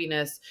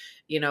 happiness,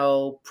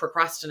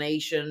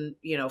 procrastination,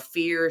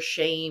 fear,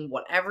 shame,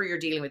 whatever you're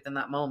dealing with in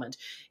that moment,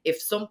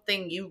 if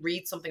you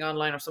read something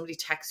online or somebody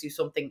texts you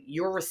something,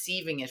 you're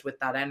receiving it with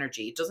that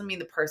energy. It doesn't mean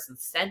the person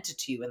sent it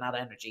to you in that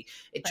energy.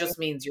 It Right. just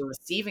means you're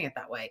receiving it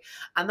that way.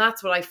 And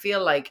that's what I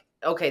feel like.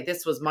 Okay,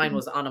 mine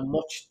was on a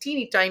much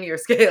teeny tinier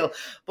scale,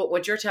 but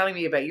what you're telling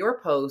me about your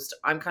post,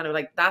 I'm kind of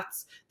like,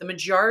 that's the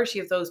majority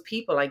of those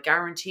people, I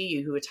guarantee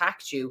you, who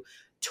attacked you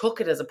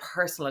took it as a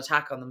personal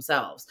attack on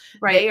themselves.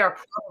 Right. They are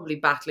probably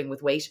battling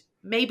with weight.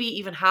 Maybe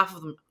even half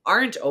of them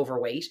aren't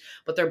overweight,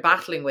 but they're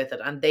battling with it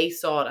and they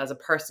saw it as a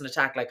personal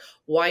attack. Like,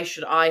 why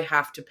should I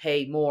have to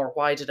pay more?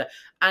 Why did I?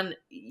 And,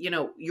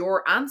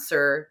 your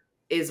answer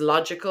is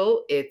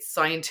logical. It's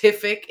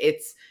scientific.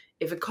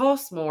 If it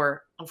costs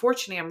more,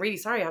 unfortunately, I'm really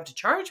sorry, I have to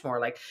charge more.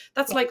 Like,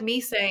 that's Yeah. like me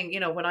saying,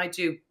 when I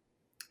do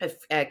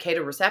a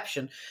catered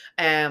reception,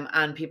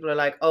 and people are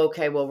like,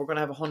 okay, well, we're going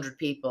to have 100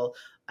 people,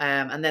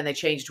 and then they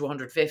change to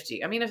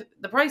 150. I mean, if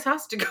the price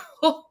has to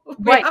go, we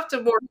Right. have to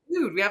have more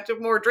food, we have to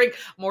have more drink,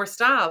 more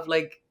staff.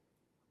 Like,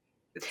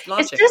 it's It's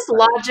logic, just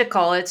right?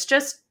 logical. It's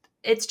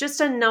just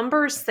a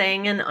numbers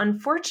thing, and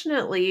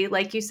unfortunately,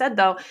 like you said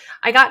though,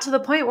 I got to the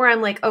point where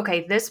I'm like,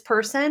 okay, this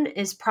person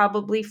is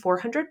probably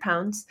 400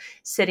 pounds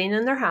sitting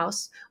in their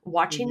house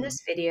watching Hmm.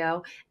 this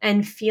video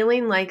and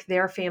feeling like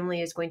their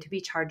family is going to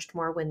be charged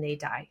more when they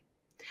die.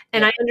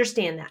 And Yeah, I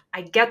understand that.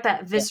 I get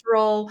that yeah.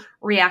 visceral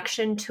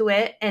reaction to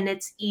it, and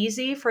it's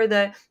easy for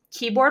the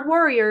keyboard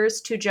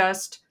warriors to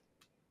just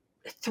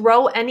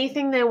throw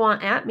anything they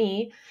want at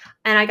me.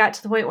 And I got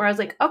to the point where I was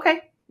like,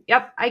 okay,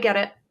 yep, I get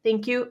it.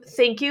 Thank you.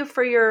 Thank you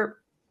for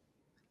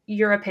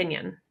your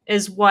opinion.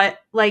 Is what,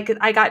 like,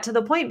 I got to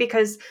the point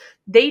because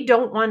they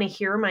don't want to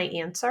hear my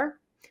answer.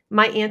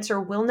 My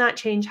answer will not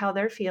change how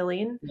they're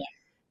feeling. Yeah.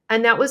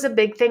 And that was a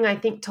big thing I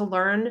think to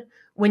learn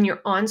when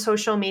you're on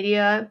social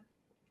media,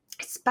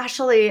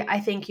 especially I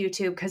think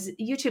YouTube, because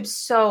YouTube's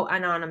so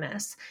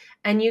anonymous,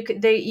 and you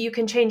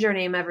can change your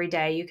name every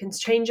day, you can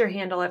change your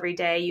handle every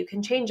day, you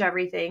can change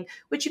everything,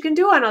 which you can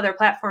do on other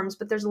platforms,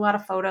 but there's a lot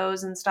of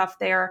photos and stuff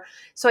there.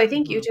 So I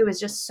think Hmm. YouTube is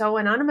just so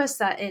anonymous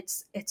that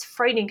it's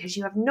frightening because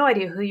you have no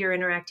idea who you're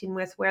interacting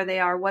with, where they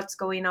are, what's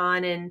going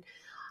on. And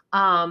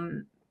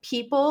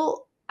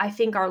people, I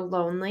think, are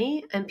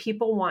lonely, and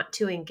people want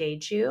to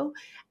engage you,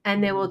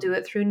 and they will Hmm. do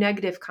it through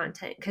negative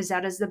content because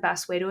that is the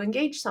best way to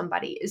engage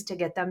somebody, is to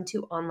get them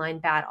to online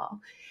battle.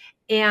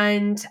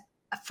 And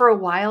for a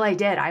while I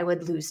did. I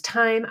would lose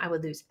time, I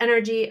would lose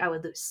energy, I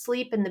would lose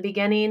sleep in the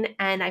beginning,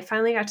 and I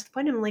finally got to the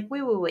point I'm like,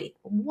 wait,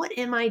 what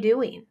am I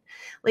doing?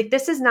 Like,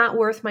 this is not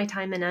worth my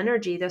time and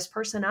energy. This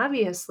person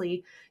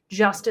obviously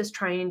just is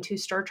trying to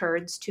stir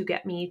turds to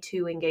get me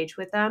to engage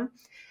with them,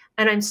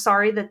 and I'm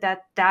sorry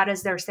that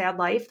is their sad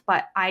life,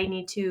 but I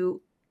need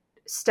to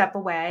step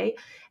away.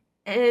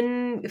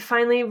 And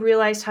finally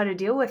realized how to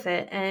deal with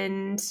it,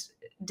 and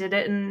did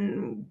it,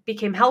 and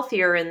became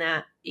healthier in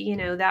that,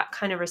 that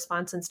kind of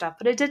response and stuff.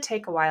 But it did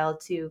take a while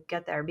to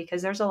get there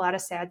because there's a lot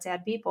of sad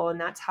people, and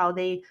that's how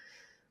the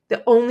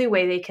only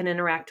way they can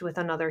interact with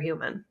another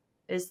human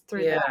is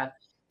through that.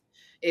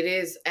 Yeah, it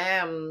is.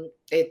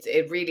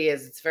 It really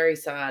is. It's very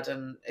sad,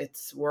 and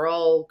we're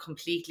all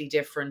completely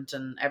different,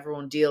 and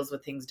everyone deals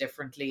with things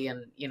differently,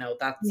 and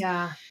that's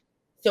Yeah.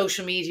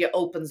 social media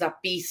opens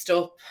that beast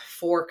up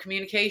for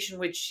communication,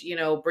 which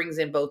brings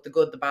in both the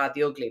good, the bad,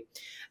 the ugly.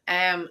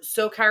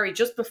 So Carrie,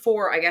 just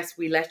before I guess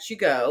we let you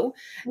go,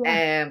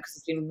 Yeah. because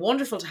it's been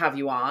wonderful to have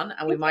you on,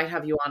 and we Thank you. might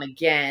have you on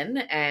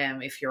again,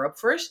 if you're up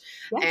for it.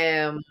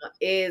 Yes. Um,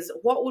 is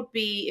what would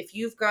be, if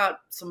you've got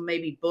some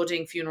maybe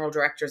budding funeral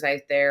directors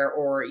out there,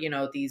 or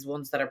these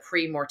ones that are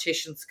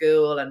pre-mortician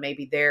school, and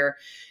maybe they're,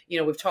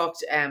 we've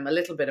talked a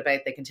little bit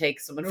about they can take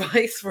some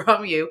advice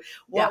from you.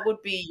 Yeah. What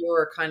would be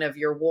your kind of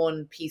your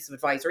one piece of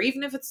advice, or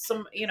even if it's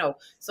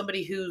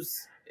somebody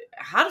who's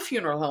had a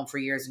funeral home for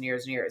years and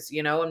years and years,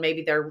 and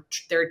maybe they're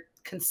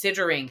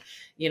considering,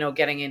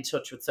 getting in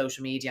touch with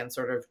social media and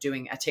sort of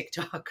doing a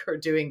TikTok or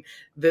doing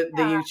the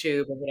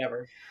YouTube or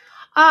whatever.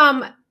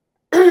 Um,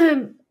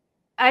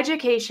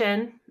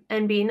 education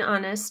and being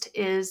honest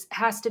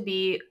has to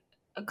be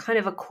a kind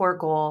of a core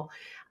goal.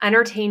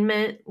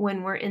 Entertainment,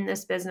 when we're in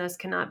this business,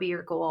 cannot be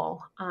your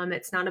goal.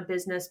 It's not a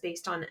business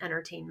based on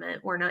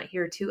entertainment. We're not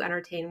here to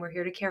entertain. We're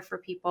here to care for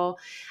people.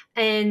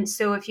 And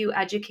so if you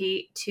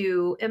educate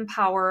to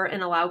empower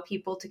and allow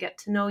people to get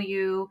to know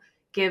you,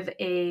 give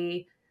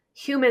a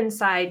human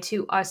side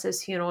to us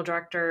as funeral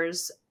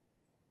directors,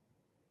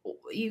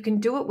 you can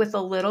do it with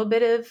a little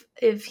bit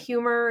of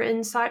humor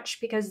and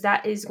such, because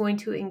that is going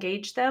to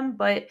engage them,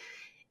 but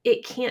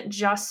it can't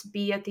just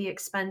be at the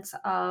expense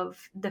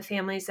of the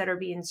families that are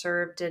being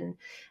served and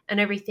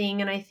everything.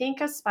 And I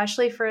think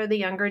especially for the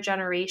younger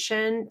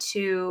generation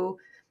to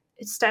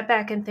step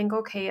back and think,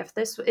 okay,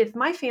 if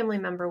my family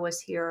member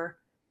was here,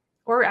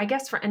 or I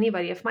guess for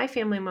anybody, if my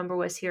family member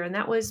was here and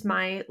that was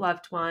my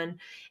loved one,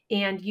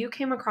 and you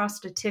came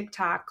across a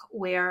TikTok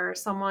where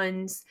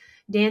someone's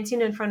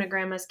dancing in front of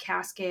grandma's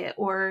casket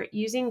or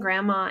using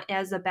grandma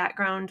as a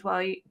background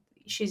while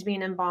she's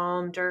being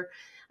embalmed or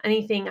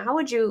anything, how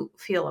would you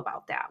feel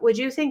about that? Would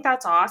you think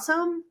that's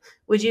awesome?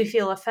 Would you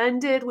feel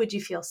offended? Would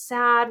you feel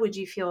sad? Would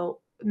you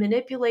feel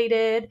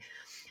manipulated?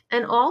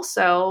 And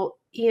also,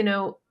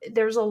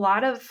 there's a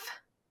lot of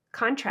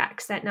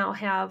contracts that now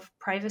have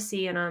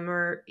privacy in them,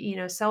 or,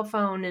 cell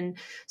phone. And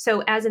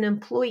so as an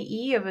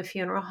employee of a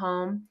funeral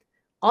home,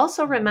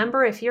 also Mhm.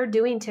 remember, if you're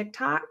doing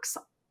TikToks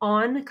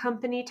on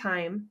company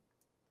time,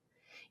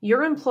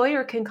 your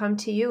employer can come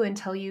to you and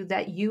tell you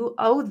that you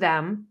owe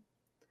them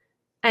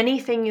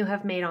anything you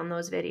have made on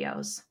those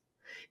videos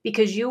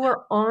because you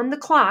were on the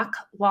clock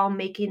while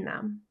making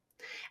them.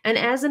 And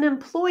as an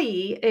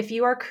employee, if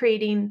you are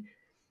creating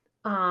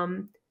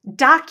um,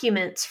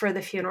 documents for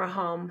the funeral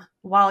home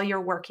while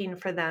you're working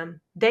for them,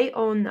 they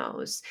own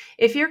those.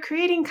 If you're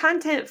creating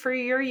content for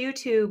your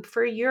YouTube,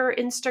 for your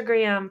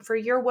Instagram, for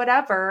your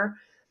whatever,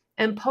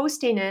 and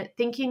posting it,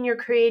 thinking you're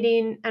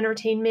creating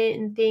entertainment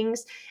and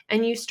things,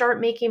 and you start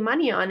making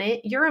money on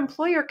it, your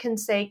employer can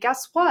say,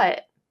 guess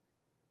what?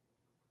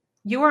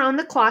 You are on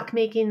the clock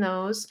making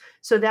those.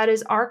 So that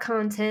is our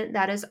content,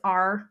 that is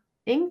our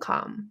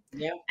income,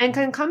 Yeah. and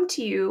can come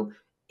to you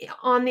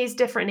on these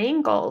different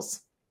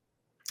angles.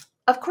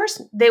 Of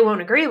course, they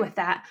won't agree with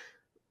that,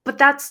 but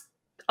that's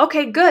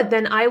okay, good.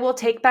 Then I will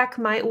take back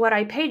what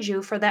I paid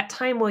you for that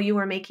time while you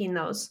were making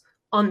those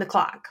on the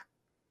clock.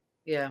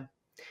 Yeah.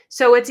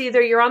 So it's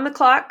either you're on the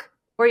clock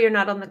or you're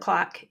not on the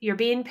clock. You're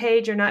being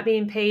paid, you're not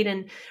being paid.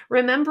 And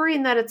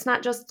remembering that it's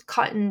not just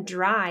cut and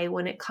dry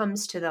when it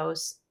comes to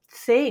those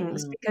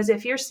things. Mm. Because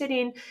if you're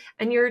sitting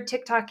and you're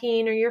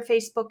TikToking or you're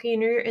Facebooking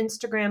or you're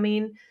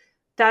Instagramming,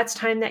 that's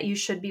time that you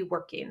should be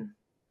working.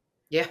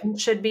 Yeah. And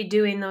should be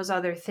doing those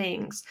other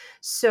things.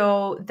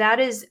 So that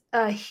is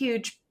a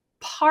huge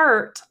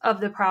part of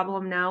the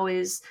problem now,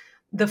 is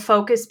the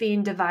focus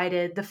being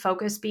divided, the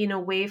focus being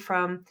away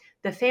from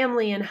the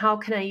family, and how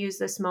can I use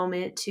this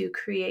moment to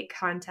create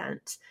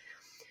content.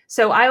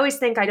 So I always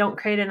think I don't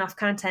create enough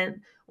content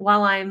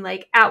while I'm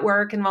like at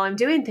work and while I'm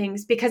doing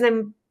things, because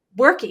I'm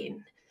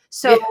working.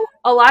 So Yeah.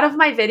 a lot of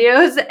my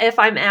videos, if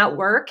I'm at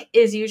work,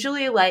 is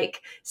usually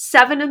like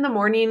 7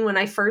 a.m. when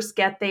I first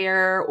get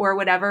there or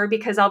whatever,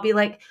 because I'll be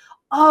like,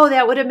 oh,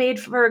 that would have made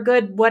for a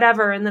good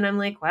whatever. And then I'm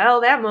like, well,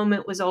 that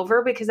moment was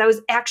over because I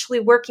was actually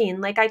working.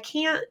 Like I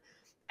can't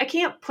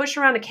push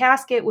around a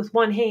casket with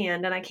one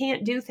hand, and I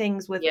can't do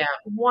things with Yeah.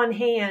 one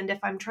hand if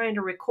I'm trying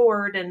to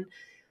record. And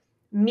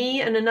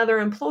me and another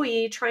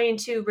employee trying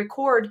to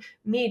record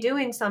me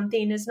doing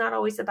something is not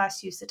always the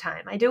best use of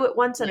time. I do it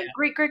once in a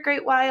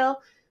great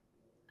while,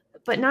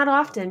 but not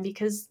often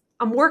because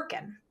I'm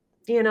working,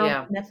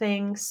 Yeah. kind of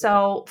thing.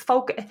 So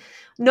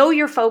know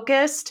you're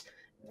focused,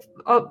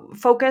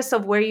 focus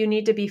of where you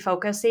need to be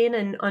focusing,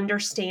 and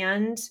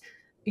understand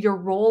your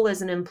role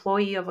as an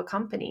employee of a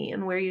company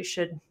and where you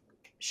should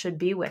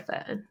be with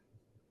it.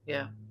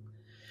 Yeah.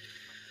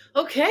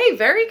 Okay,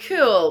 very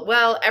cool.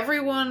 Well,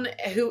 everyone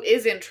who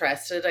is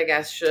interested, I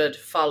guess, should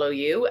follow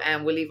you,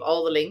 and we'll leave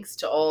all the links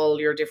to all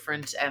your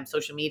different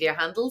social media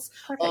handles,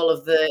 Perfect. all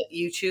of the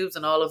YouTubes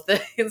and all of the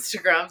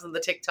Instagrams and the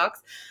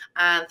TikToks.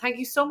 And thank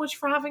you so much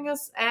for having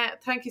us.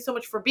 Thank you so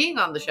much for being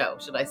on the show,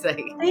 should I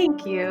say.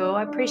 Thank you.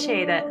 I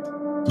appreciate it.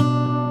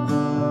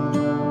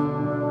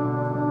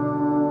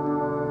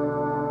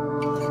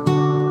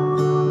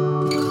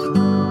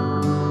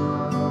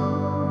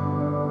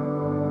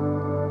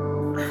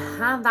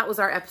 And that was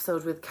our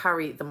episode with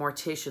Kari the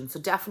Mortician. So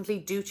definitely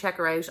do check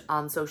her out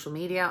on social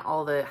media.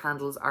 All the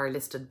handles are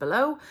listed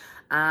below.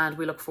 And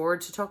we look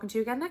forward to talking to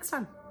you again next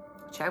time.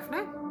 Ciao for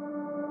now.